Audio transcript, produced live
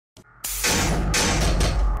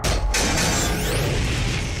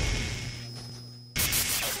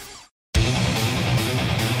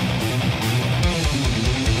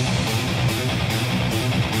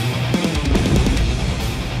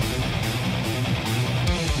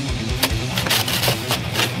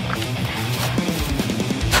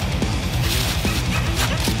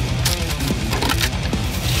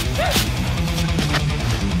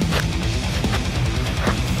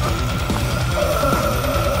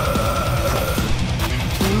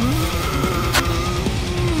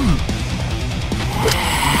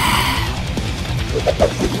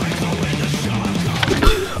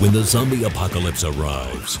When the zombie apocalypse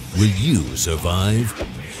arrives, will you survive?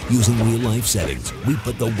 Using real-life settings, we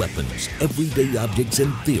put the weapons, everyday objects,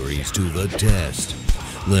 and theories to the test.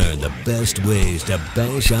 Learn the best ways to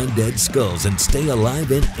bash on dead skulls and stay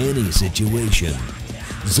alive in any situation.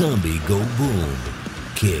 Zombie Go Boom.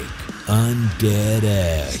 Kick on dead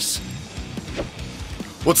ass.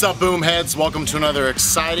 What's up, Boomheads? Welcome to another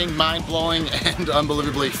exciting, mind-blowing, and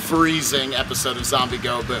unbelievably freezing episode of Zombie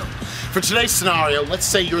Go Boom. For today's scenario, let's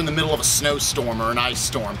say you're in the middle of a snowstorm or an ice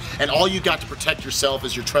storm, and all you got to protect yourself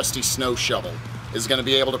is your trusty snow shovel. Is it going to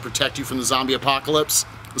be able to protect you from the zombie apocalypse?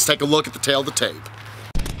 Let's take a look at the tail of the tape.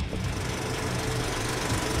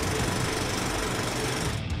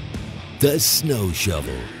 The snow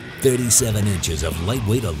shovel. 37 inches of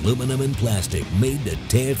lightweight aluminum and plastic made to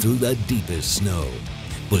tear through the deepest snow.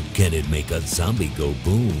 But can it make a zombie go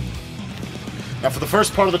boom? Now for the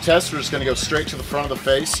first part of the test, we're just going to go straight to the front of the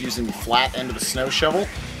face using the flat end of the snow shovel.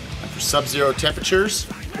 And for sub-zero temperatures,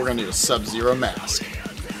 we're going to need a sub-zero mask.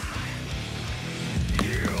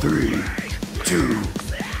 3, 2,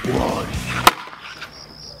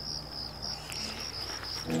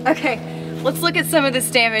 1. Okay, let's look at some of this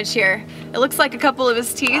damage here. It looks like a couple of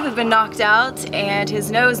his teeth have been knocked out and his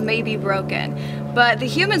nose may be broken. But the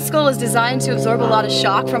human skull is designed to absorb a lot of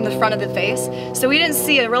shock from the front of the face, so we didn't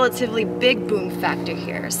see a relatively big boom factor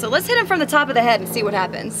here. So let's hit him from the top of the head and see what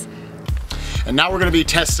happens. And now we're going to be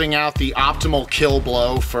testing out the optimal kill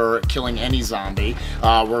blow for killing any zombie.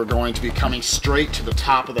 We're going to be coming straight to the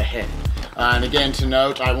top of the head. And again, to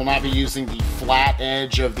note, I will not be using the flat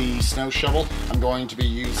edge of the snow shovel. I'm going to be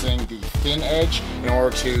using the thin edge in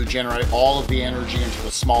order to generate all of the energy into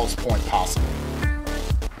the smallest point possible.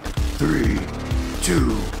 3, 2,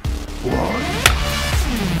 1.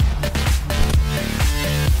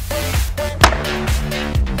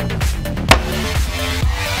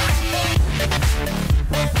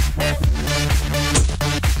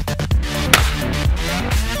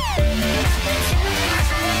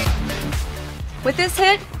 With this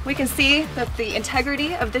hit, we can see that the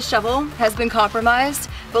integrity of the shovel has been compromised,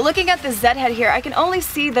 but looking at the Z head here, I can only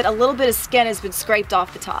see that a little bit of skin has been scraped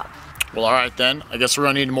off the top. Well, alright then, I guess we're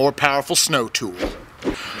going to need a more powerful snow tool.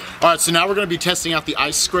 Alright, so now we're going to be testing out the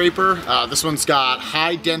ice scraper. This one's got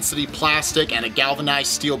high density plastic and a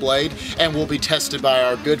galvanized steel blade, and will be tested by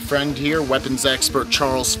our good friend here, weapons expert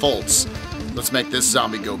Charles Foltz. Let's make this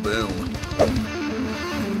zombie go boom.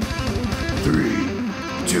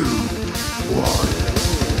 3, 2, 1.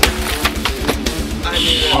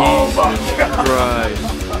 Oh my God. Right.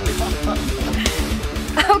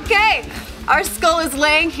 Okay, our skull is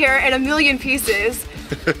laying here in a million pieces.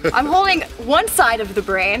 I'm holding one side of the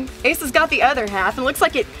brain. Ace has got the other half, and it looks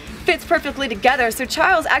like it fits perfectly together. So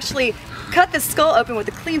Charles actually cut the skull open with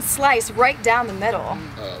a clean slice right down the middle.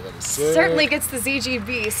 Certainly gets the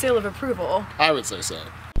ZGB seal of approval. I would say so.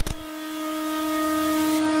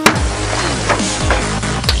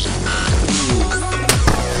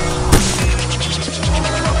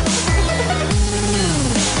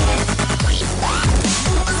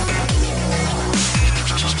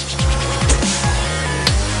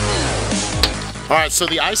 Alright, so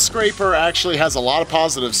the ice scraper actually has a lot of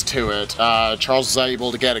positives to it. Charles was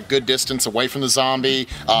able to get a good distance away from the zombie.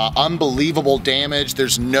 Unbelievable damage.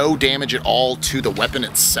 There's no damage at all to the weapon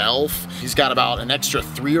itself. He's got about an extra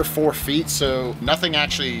 3 or 4 feet, so nothing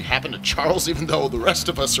actually happened to Charles, even though the rest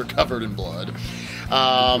of us are covered in blood.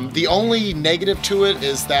 The only negative to it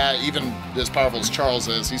is that, even as powerful as Charles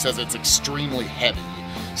is, he says it's extremely heavy.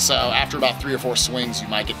 So after about 3 or 4 swings, you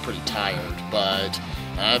might get pretty tired, but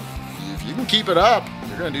if you can keep it up,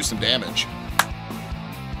 you're going to do some damage.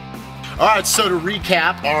 Alright, so to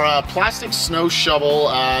recap, our plastic snow shovel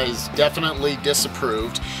is definitely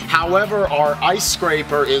disapproved. However, our ice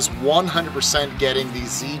scraper is 100% getting the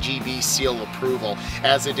ZGB seal of approval,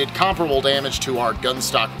 as it did comparable damage to our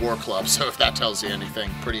Gunstock War Club, so if that tells you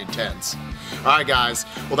anything, pretty intense. Alright guys,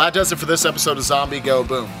 well that does it for this episode of Zombie Go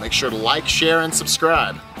Boom. Make sure to like, share, and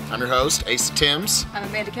subscribe. I'm your host, Ace Timms. I'm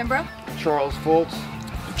Amanda Kimbrough. Charles Foltz.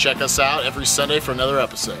 Check us out every Sunday for another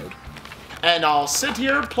episode. And I'll sit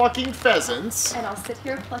here plucking pheasants. And I'll sit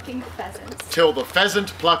here plucking pheasants. Till the pheasant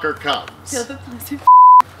plucker comes. Till the pheasant.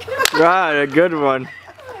 Right, a good one.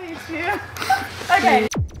 Okay.